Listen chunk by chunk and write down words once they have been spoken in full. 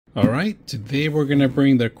All right, today we're gonna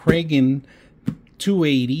bring the Kragen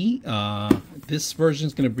 280. This version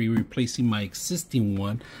is gonna be replacing my existing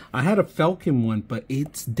one. I had a Falcon one, but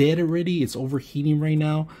it's dead already. It's overheating right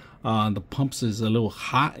now. The pumps is a little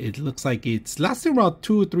hot. It looks like it's lasting about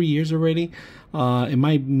 2 or 3 years already. It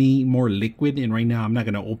might be more liquid, and right now I'm not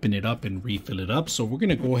gonna open it up and refill it up. So we're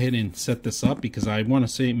gonna go ahead and set this up because I want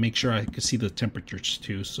to make sure I can see the temperatures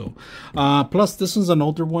too. So plus this one's an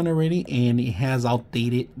older one already, and it has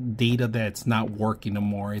outdated data that's not working no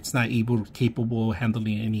more. It's not capable of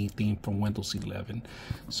handling anything from Windows 11.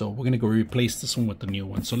 So we're gonna go replace this one with the new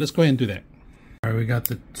one. So let's go ahead and do that. All right, we got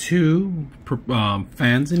the two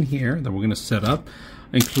fans in here that we're gonna set up,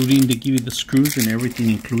 including to give you the screws and everything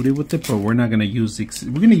included with it. But we're not gonna use the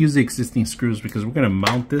existing screws because we're gonna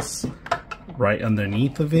mount this right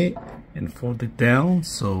underneath of it and fold it down.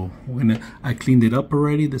 So I cleaned it up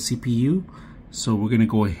already, the CPU. So we're gonna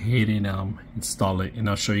go ahead and install it, and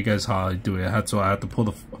I'll show you guys how I do it. I had to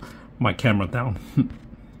pull my camera down.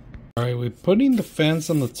 All right, we're putting the fans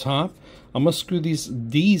on the top. I'm gonna screw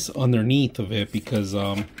these underneath of it because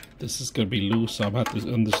this is gonna be loose. So I'm gonna have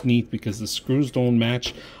to underneath because the screws don't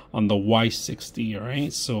match on the Y60. All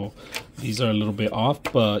right, so these are a little bit off,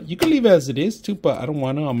 but you can leave it as it is too. But I don't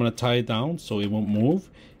want to. I'm gonna tie it down so it won't move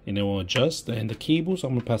and it won't adjust. And the cables,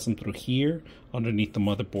 I'm gonna pass them through here underneath the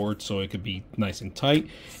motherboard so it could be nice and tight.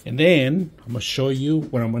 And then I'm gonna show you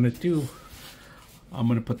what I'm gonna do. I'm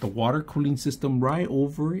gonna put the water cooling system right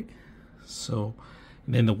over it. So.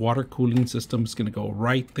 And then the water cooling system is going to go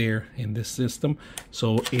right there in this system,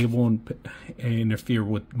 so it won't interfere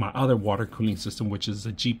with my other water cooling system, which is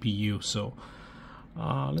a GPU. So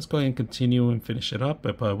let's go ahead and continue and finish it up,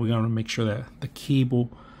 but we're going to make sure that the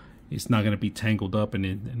cable is not going to be tangled up,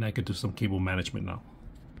 and I can do some cable management now.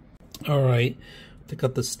 All right, take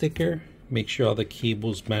out the sticker, make sure all the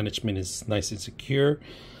cables management is nice and secure.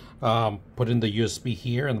 Put in the USB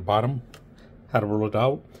here on the bottom, how to roll it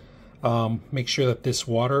out. Make sure that this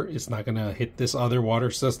water is not gonna hit this other water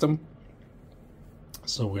system.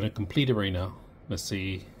 So we're gonna complete it right now. Let's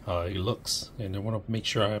see how it looks, and I want to make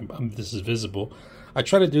sure this is visible. I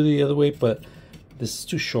try to do it the other way, but this is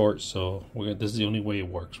too short, so this is the only way it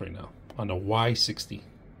works right now on the Y60.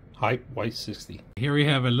 Hype Y60. Here we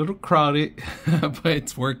have a little crowded, but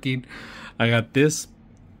it's working. I got this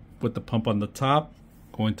with the pump on the top,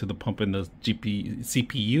 going to the pump in the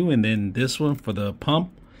CPU, and then this one for the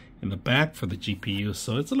pump in the back for the GPU.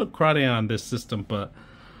 So it's a little crowded on this system, but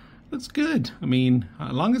it's good. I mean,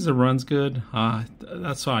 as long as it runs good,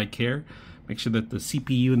 that's all I care. Make sure that the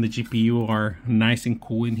CPU and the GPU are nice and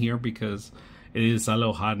cool in here because it is a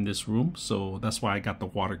little hot in this room. So that's why I got the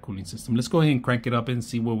water cooling system. Let's go ahead and crank it up and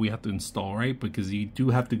see what we have to install, right? Because you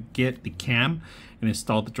do have to get the cam and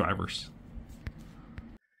install the drivers.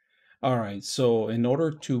 All right, so in order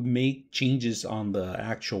to make changes on the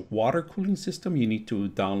actual water cooling system, you need to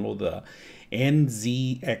download the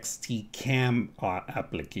NZXT cam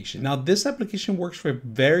application. Now, this application works for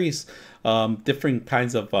various different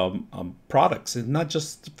kinds of products. It's not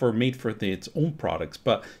just made for its own products,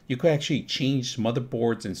 but you could actually change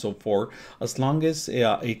motherboards and so forth as long as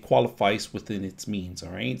it qualifies within its means.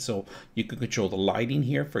 All right, so you can control the lighting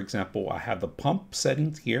here. For example, I have the pump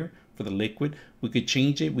settings here. For the liquid, we could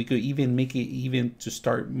change it. We could even make it even to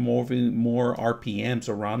start moving more RPMs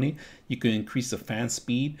around it. You could increase the fan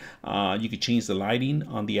speed. You could change the lighting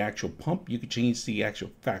on the actual pump. You could change the actual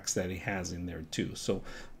facts that it has in there too. So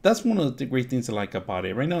that's one of the great things I like about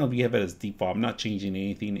it. Right now we have it as default. I'm not changing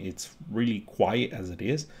anything. It's really quiet as it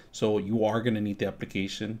is. So you are going to need the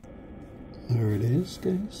application. There it is,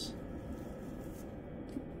 guys.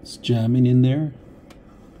 It's jamming in there.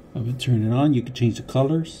 I'm going to turn it on. You can change the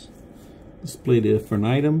colors. Display the different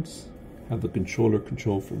items. Have the controller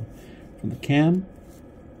control from the cam.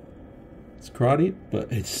 It's crowded,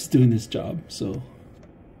 but it's doing its job. So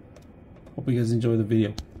hope you guys enjoy the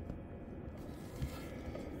video.